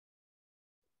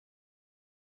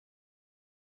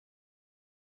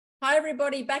Hi,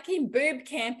 everybody, back in boob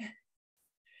camp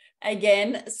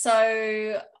again.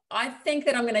 So I think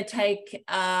that I'm going to take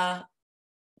 5-10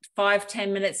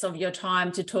 minutes of your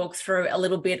time to talk through a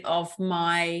little bit of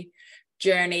my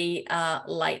journey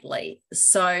lately.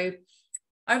 So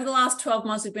over the last 12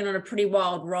 months, we've been on a pretty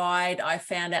wild ride. I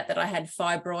found out that I had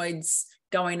fibroids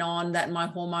going on, that my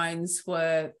hormones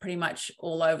were pretty much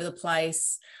all over the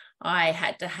place. I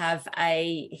had to have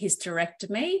a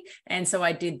hysterectomy. And so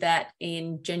I did that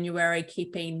in January,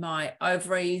 keeping my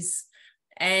ovaries.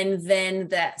 And then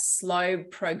that slow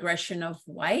progression of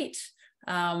weight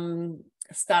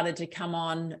started to come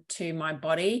on to my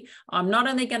body. I'm not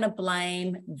only going to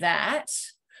blame that,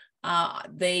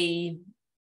 the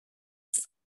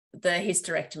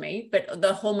hysterectomy, but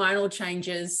the hormonal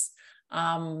changes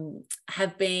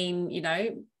have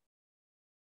been,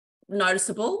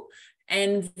 noticeable.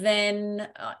 And then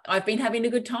I've been having a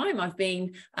good time. I've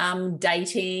been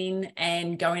dating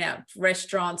and going out to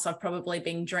restaurants. I've probably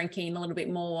been drinking a little bit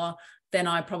more than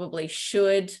I probably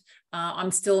should.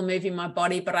 I'm still moving my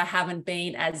body, but I haven't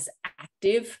been as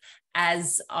active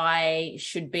as I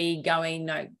should be going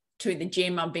to the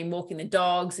gym. I've been walking the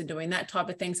dogs and doing that type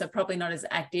of thing. So probably not as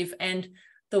active. And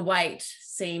the weight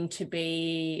seemed to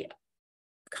be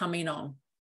coming on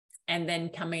and then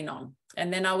coming on.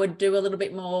 And then I would do a little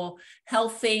bit more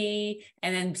healthy,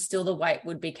 and then still the weight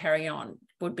would be coming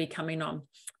on.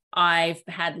 I've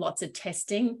had lots of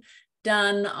testing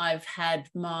done. I've had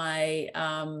my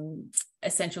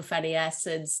essential fatty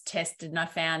acids tested, and I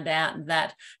found out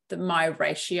that my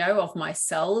ratio of my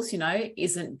cells,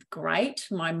 isn't great.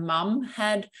 My mum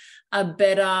had a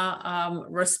better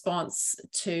response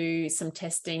to some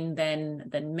testing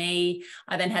than me.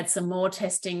 I then had some more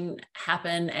testing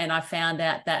happen, and I found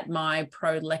out that my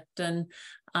prolactin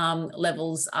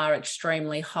levels are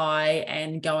extremely high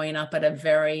and going up at a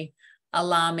very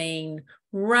alarming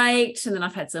rate. And then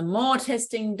I've had some more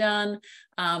testing done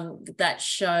that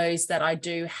shows that I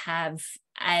do have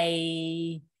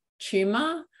a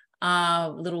tumor,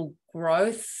 little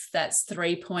growth that's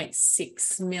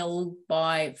 3.6 mil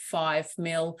by 5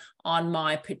 mil on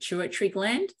my pituitary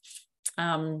gland.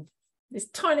 This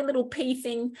tiny little pea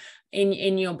thing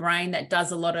in your brain that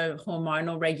does a lot of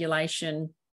hormonal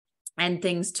regulation and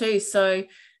things too. So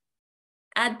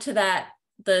add to that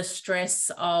the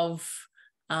stress of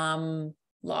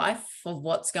life, of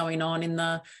what's going on in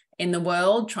the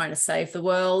world, trying to save the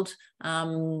world,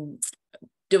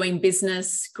 doing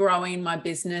business, growing my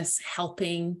business,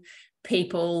 helping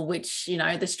people, which,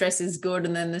 the stress is good.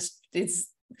 And then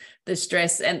the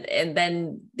stress. And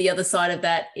then the other side of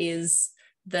that is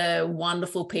the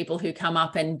wonderful people who come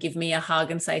up and give me a hug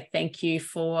and say, thank you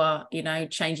for,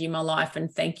 changing my life.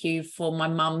 And thank you for my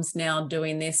mum's now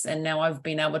doing this. And now I've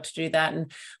been able to do that.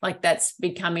 And that's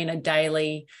becoming a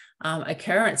daily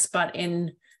occurrence. But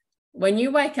when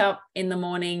you wake up in the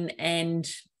morning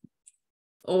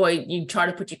or you try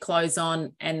to put your clothes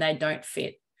on and they don't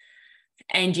fit,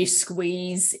 and you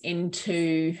squeeze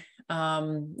into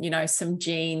some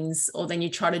jeans, or then you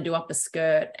try to do up a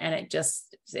skirt and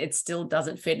it still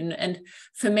doesn't fit. And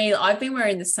for me, I've been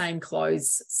wearing the same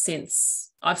clothes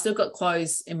since I've still got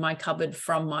clothes in my cupboard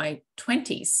from my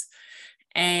 20s.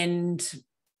 And,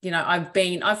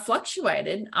 I've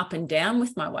fluctuated up and down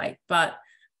with my weight, but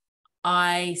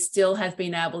I still have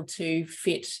been able to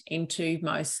fit into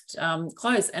most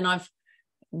clothes. And I've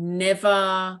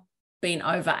never been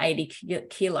over 80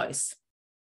 kilos.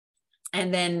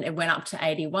 And then it went up to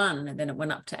 81, and then it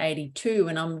went up to 82.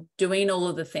 And I'm doing all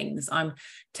of the things. I'm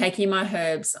taking my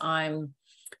herbs. I'm,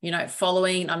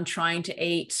 I'm trying to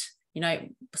eat,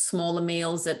 smaller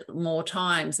meals at more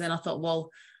times. And then I thought, well,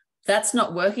 that's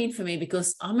not working for me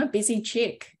because I'm a busy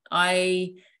chick.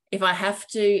 If I have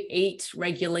to eat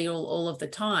regularly all of the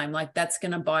time, that's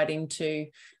going to bite into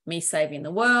me saving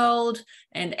the world.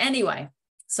 And anyway,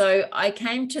 so I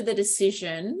came to the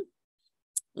decision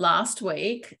last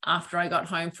week after I got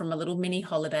home from a little mini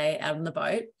holiday out on the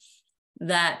boat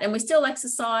and we still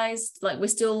exercised, we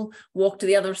still walked to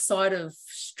the other side of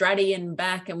Stratty and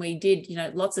back, and we did,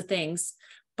 lots of things.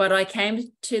 But I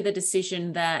came to the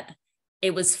decision that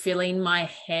it was filling my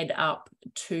head up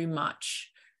too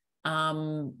much,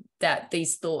 that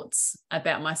these thoughts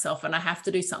about myself, and I have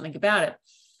to do something about it.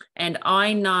 And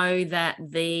I know that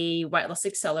the Weight Loss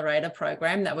Accelerator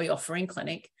Program that we offer in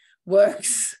clinic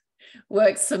works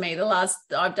for me.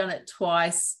 I've done it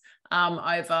twice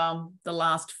over the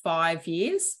last 5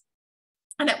 years,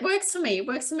 and it works for me. It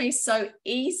works for me so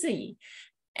easy.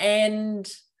 But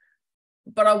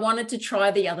I wanted to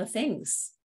try the other things.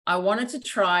 I wanted to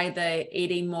try the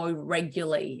eating more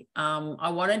regularly. I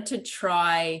wanted to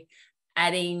try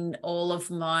adding all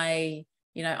of my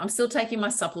I'm still taking my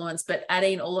supplements, but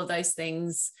adding all of those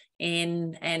things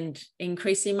in and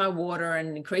increasing my water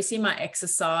and increasing my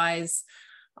exercise.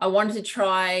 I wanted to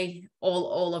try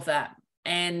all of that,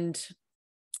 and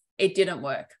it didn't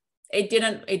work. It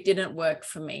didn't work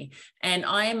for me. And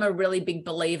I am a really big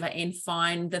believer in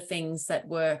find the things that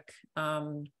work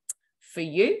for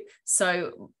you.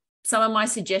 So some of my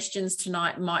suggestions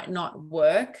tonight might not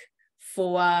work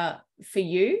for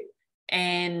you.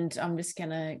 And I'm just going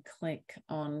to click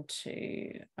on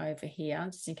to over here,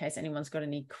 just in case anyone's got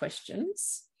any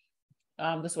questions.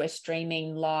 Because we're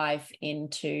streaming live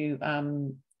into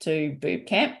to boot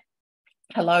camp.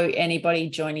 Hello, anybody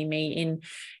joining me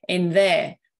in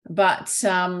there. But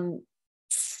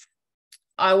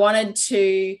I wanted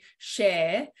to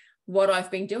share what I've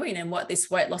been doing and what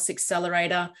this Weight Loss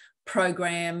Accelerator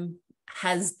program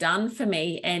has done for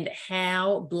me, and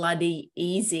how bloody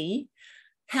easy,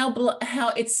 how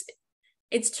it's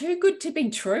too good to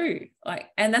be true.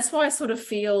 And that's why I sort of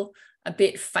feel a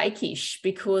bit fakeish,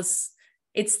 because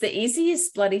it's the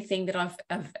easiest bloody thing that I've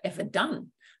ever done.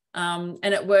 And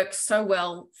it works so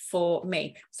well for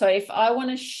me. So if I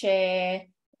want to share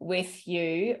with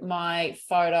you my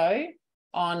photo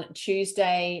on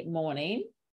Tuesday morning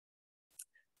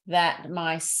that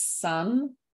my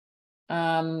son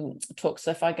took. So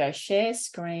if I go share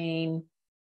screen.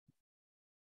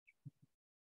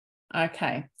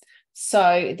 Okay.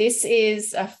 So this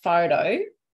is a photo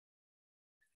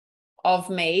of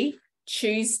me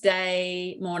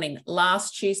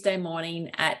last Tuesday morning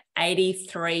at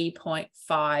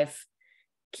 83.5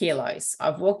 kilos.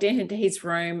 I've walked into his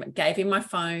room, gave him my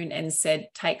phone and said,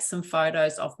 take some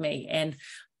photos of me, and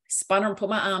spun and put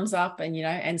my arms up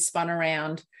and spun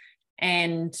around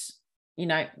and,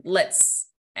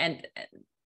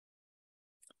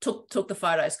 took the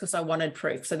photos because I wanted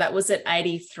proof. So that was at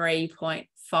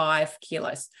 83.5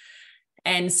 kilos.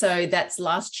 And so that's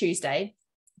last Tuesday.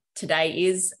 Today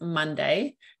is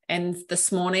Monday. And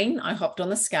this morning I hopped on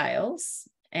the scales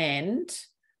and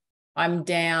I'm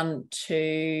down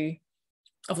to,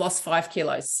 I've lost 5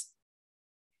 kilos.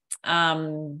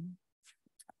 Let's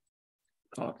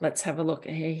have a look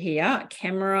here.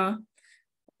 Camera,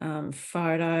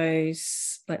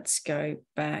 photos. Let's go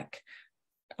back.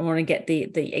 I want to get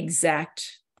the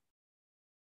exact,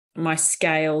 my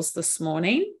scales this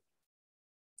morning.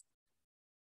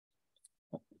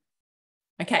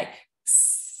 Okay,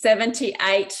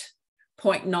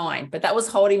 78.9, but that was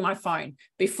holding my phone.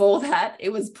 Before that,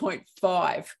 it was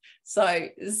 0.5. So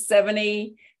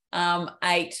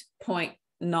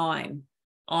 78.9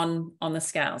 on the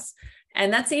scales.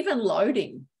 And that's even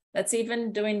loading. That's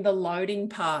even doing the loading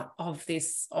part of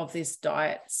this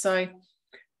diet. So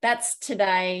that's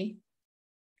today,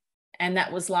 and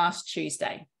that was last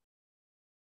Tuesday.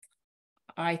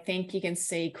 I think you can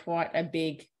see quite a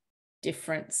big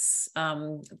difference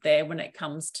there when it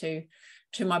comes to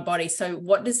my body. So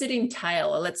what does it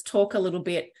entail? Let's talk a little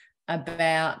bit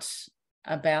about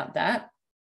that.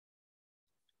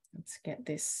 Let's get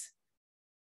this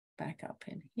back up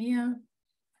in here.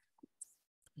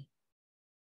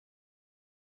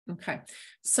 Okay,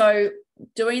 so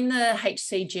doing the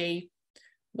HCG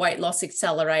Weight Loss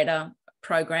Accelerator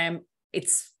Program,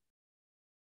 it's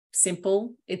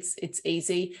simple, it's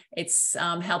easy. It's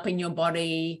helping your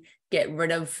body get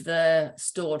rid of the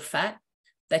stored fat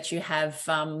that you have,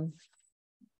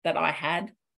 that I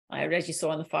had, as you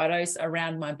saw in the photos,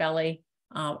 around my belly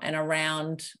and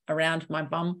around my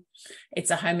bum.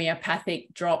 It's a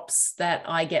homeopathic drops that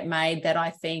I get made that I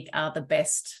think are the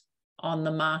best on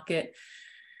the market.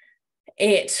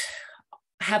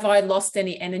 Have I lost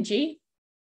any energy?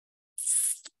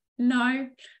 No,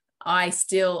 I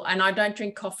don't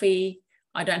drink coffee.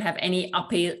 I don't have any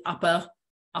uppers,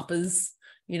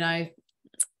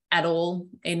 at all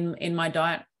in my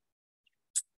diet.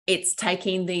 It's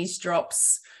taking these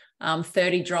drops,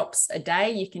 30 drops a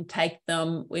day. You can take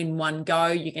them in one go.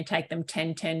 You can take them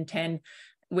 10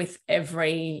 with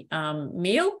every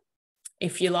meal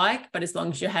if you like, but as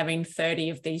long as you're having 30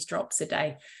 of these drops a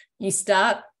day. You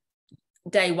start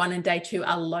day 1 and day 2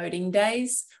 are loading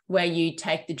days, where you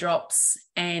take the drops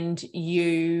and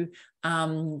you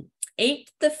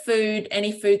eat the food,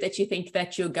 any food that you think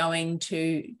that you're going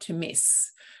to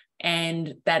miss,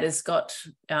 and that has got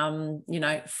some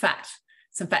fats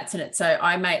in it. So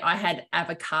I had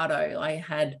avocado, I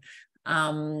had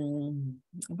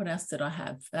what else did I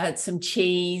have? I had some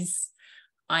cheese,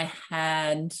 I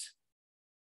had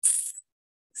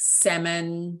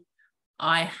salmon,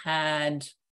 I had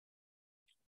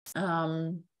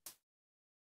I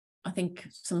think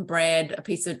some bread, a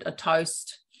piece of a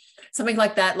toast, something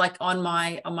like that, like on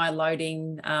my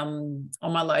loading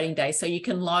day. So you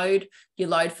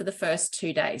load for the first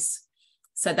 2 days.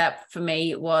 So that for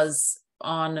me was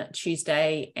on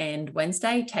Tuesday and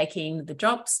Wednesday, taking the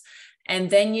drops, and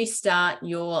then you start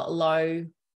your low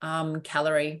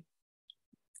calorie,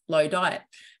 low diet.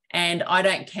 And I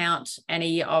don't count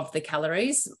any of the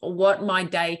calories. What my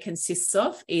day consists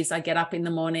of is I get up in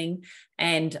the morning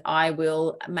and I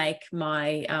will make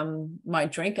my my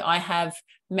drink. I have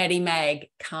Medimag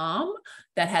Calm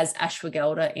that has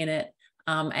ashwagandha in it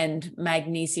and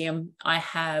magnesium. I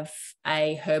have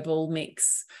a herbal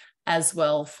mix as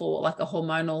well, for like a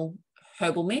hormonal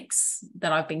herbal mix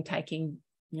that I've been taking,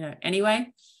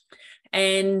 anyway.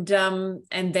 And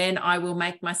then I will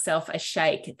make myself a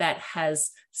shake that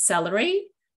has celery,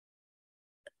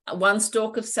 1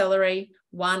 stalk of celery,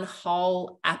 1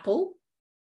 whole apple,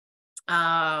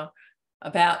 about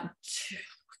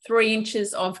 3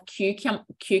 inches of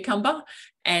cucumber,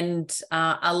 and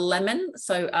a lemon.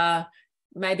 So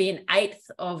maybe 1/8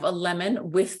 of a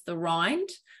lemon with the rind,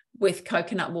 with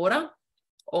coconut water,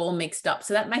 all mixed up.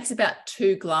 So that makes about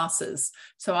 2 glasses.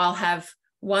 So I'll have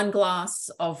 1 glass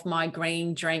of my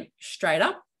green drink straight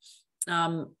up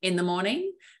in the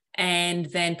morning, and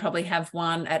then probably have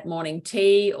 1 at morning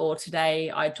tea, or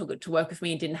today I took it to work with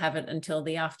me and didn't have it until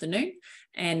the afternoon,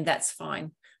 and that's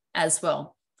fine as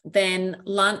well. Then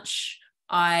lunch,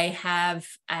 I have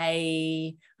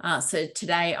so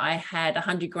today I had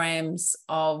 100 grams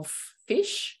of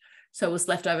fish. So it was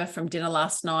left over from dinner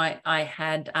last night. I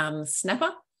had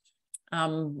snapper,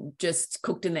 just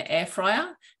cooked in the air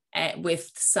fryer,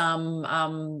 with some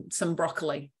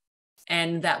broccoli,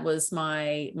 and that was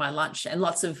my lunch, and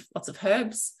lots of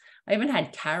herbs. I even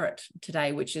had carrot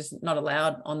today, which is not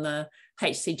allowed on the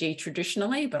HCG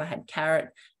traditionally, but I had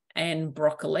carrot and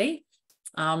broccoli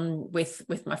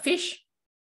with my fish.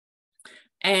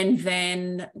 And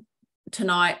then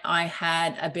tonight I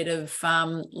had a bit of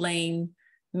lean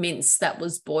mince that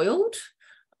was boiled,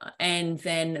 and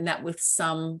that with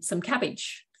some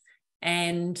cabbage.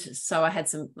 And so I had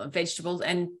some vegetables,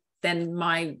 and then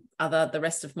the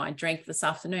rest of my drink this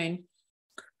afternoon.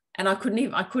 And I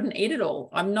couldn't eat it all.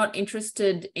 I'm not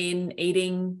interested in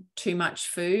eating too much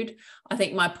food. I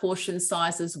think my portion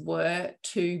sizes were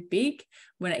too big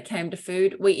when it came to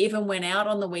food. We even went out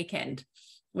on the weekend.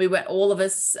 We went, all of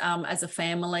us as a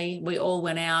family, we all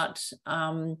went out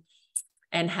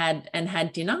and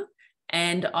had dinner.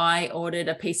 And I ordered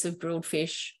a piece of grilled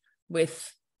fish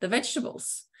with the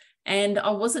vegetables. And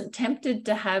I wasn't tempted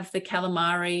to have the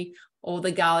calamari or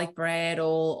the garlic bread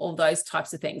or all those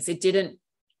types of things.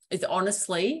 It's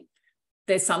honestly,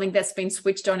 there's something that's been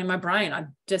switched on in my brain. I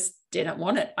just didn't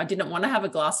want it. I didn't want to have a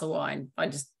glass of wine. I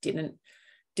just didn't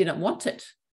want it.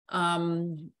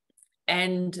 And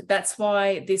that's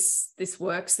why this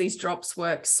works. These drops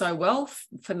work so well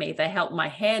for me. They help my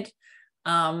head,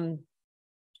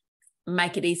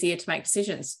 make it easier to make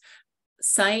decisions.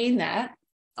 Saying that,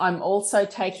 I'm also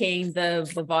taking the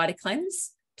VitaCleanse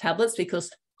tablets, because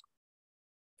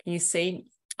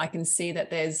I can see that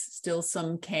there's still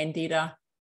some candida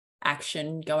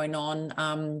action going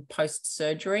on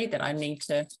post-surgery that I need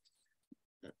to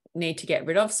get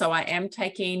rid of. So I am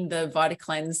taking the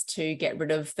VitaCleanse to get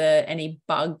rid of any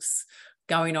bugs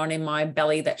going on in my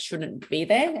belly that shouldn't be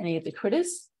there, any of the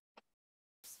critters.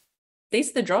 These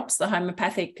are the drops, the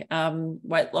homeopathic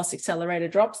weight loss accelerator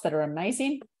drops that are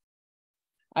amazing.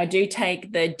 I do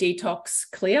take the Detox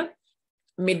Clear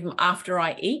after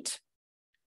I eat.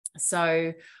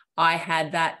 So I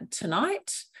had that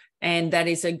tonight, and that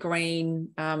is a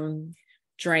green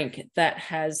drink that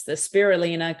has the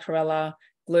spirulina, chlorella,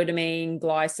 glutamine,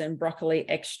 glycine, broccoli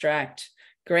extract,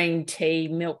 green tea,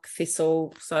 milk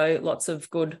thistle. So lots of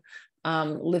good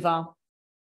liver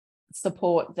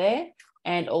support there,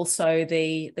 and also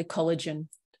the collagen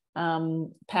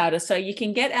powder. So you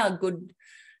can get our Good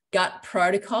Gut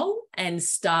Protocol and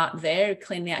start there,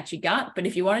 cleaning out your gut. But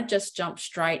if you want to just jump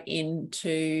straight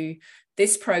into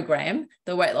this program,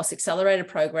 the Weight Loss Accelerator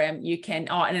Program, you can,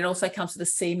 and it also comes with the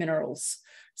C minerals.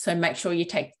 So make sure you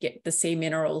get the C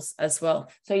minerals as well.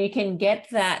 So you can get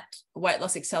that Weight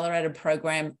Loss Accelerator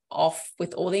Program off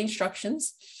with all the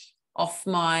instructions off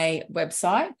my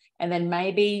website, and then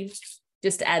maybe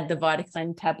just add the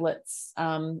VitaCleanse tablets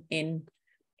in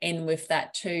with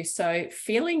that too. So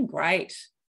feeling great,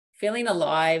 feeling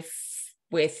alive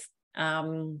with,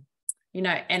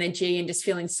 energy, and just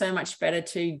feeling so much better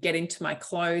to get into my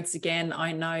clothes again.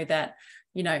 I know that,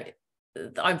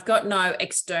 I've got no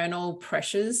external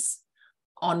pressures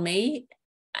on me.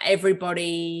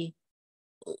 Everybody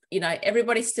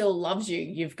everybody still loves you.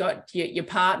 You've got your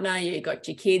partner, you've got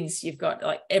your kids, you've got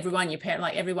like everyone, your parent,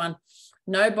 like everyone,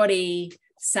 nobody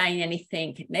saying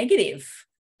anything negative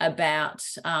about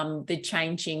the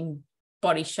changing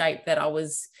body shape that I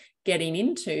was getting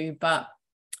into. But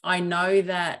I know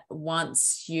that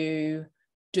once you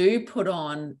do put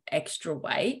on extra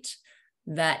weight,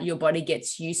 that your body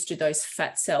gets used to those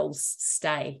fat cells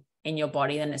stay in your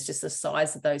body, and it's just the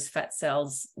size of those fat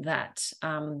cells that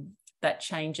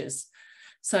changes.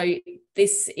 So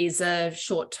this is a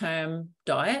short-term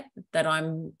diet that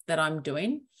I'm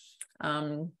doing.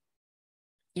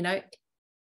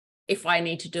 If I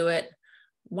need to do it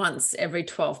once every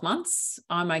 12 months,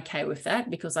 I'm okay with that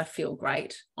because I feel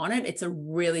great on it. It's a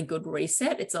really good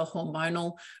reset. It's a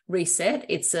hormonal reset.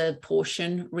 It's a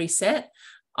portion reset.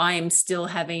 I am still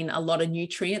having a lot of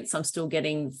nutrients. I'm still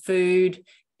getting food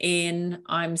in.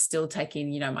 I'm still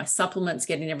taking, my supplements,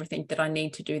 getting everything that I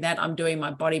need to do that. I'm doing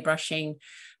my body brushing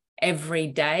every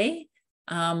day.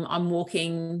 I'm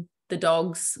walking the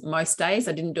dogs most days.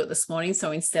 I didn't do it this morning,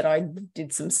 so instead I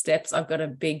did some steps. I've got a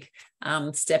big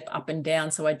step up and down,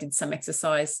 so I did some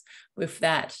exercise with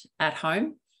that at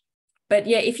home. But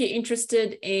yeah, if you're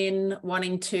interested in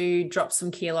wanting to drop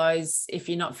some kilos, if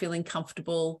you're not feeling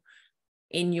comfortable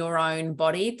in your own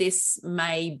body, this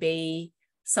may be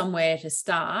somewhere to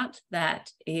start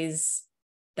that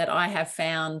I have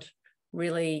found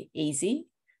really easy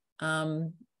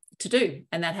to do,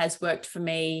 and that has worked for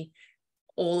me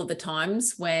all of the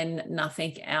times when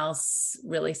nothing else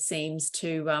really seems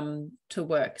to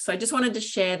work. So I just wanted to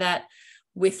share that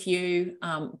with you.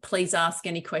 Please ask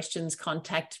any questions,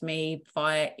 contact me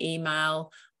via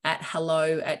email at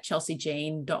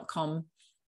hello@chelseygene.com,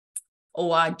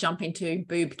 or jump into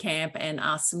Boob Camp and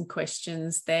ask some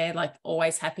questions there. Like,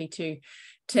 always happy to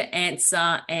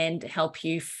answer and help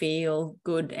you feel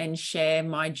good and share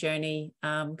my journey,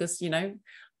 because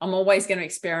I'm always going to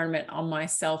experiment on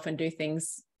myself and do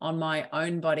things on my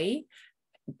own body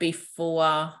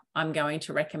before I'm going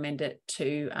to recommend it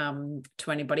to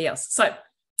anybody else. So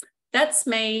that's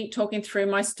me talking through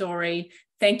my story.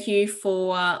 Thank you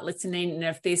for listening. And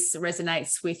if this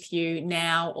resonates with you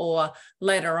now or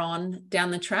later on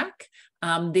down the track,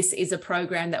 this is a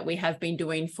program that we have been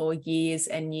doing for years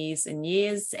and years and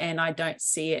years, and I don't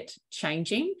see it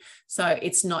changing. So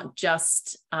it's not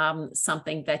just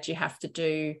something that you have to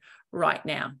do right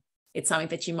now. It's something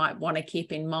that you might want to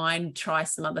keep in mind, try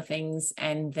some other things,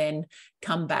 and then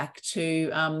come back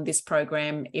to this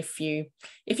program if you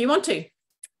want to.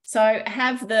 So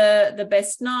have the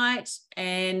best night,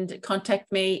 and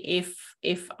contact me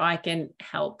if I can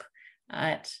help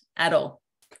at all.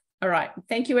 All right.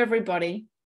 Thank you, everybody.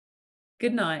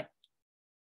 Good night.